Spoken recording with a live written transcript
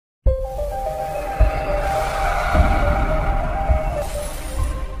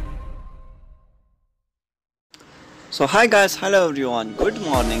So hi guys, hello everyone, good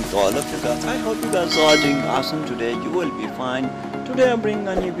morning to all of you guys. I hope you guys are doing awesome today. You will be fine. Today I bring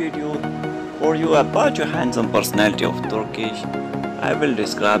a new video for you about your handsome personality of Turkish. I will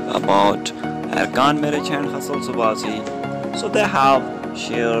describe about Erkan Meriç and Hazal Subaşi. So they have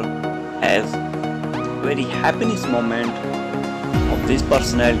shared as very happiness moment of this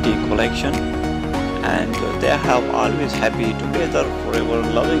personality collection, and they have always happy together, forever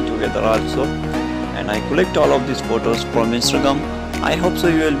loving together also. And I collect all of these photos from Instagram. I hope so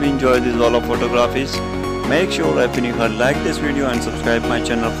you will be enjoy these all of photographies. Make sure if you have like this video and subscribe my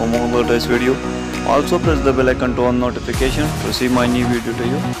channel for more latest video. Also press the bell icon to on notification to receive my new video to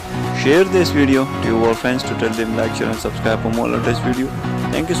you. Share this video to your friends to tell them like, share and subscribe for more latest video.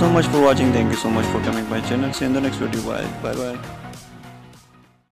 Thank you so much for watching. Thank you so much for coming to my channel. See you in the next video. Bye bye.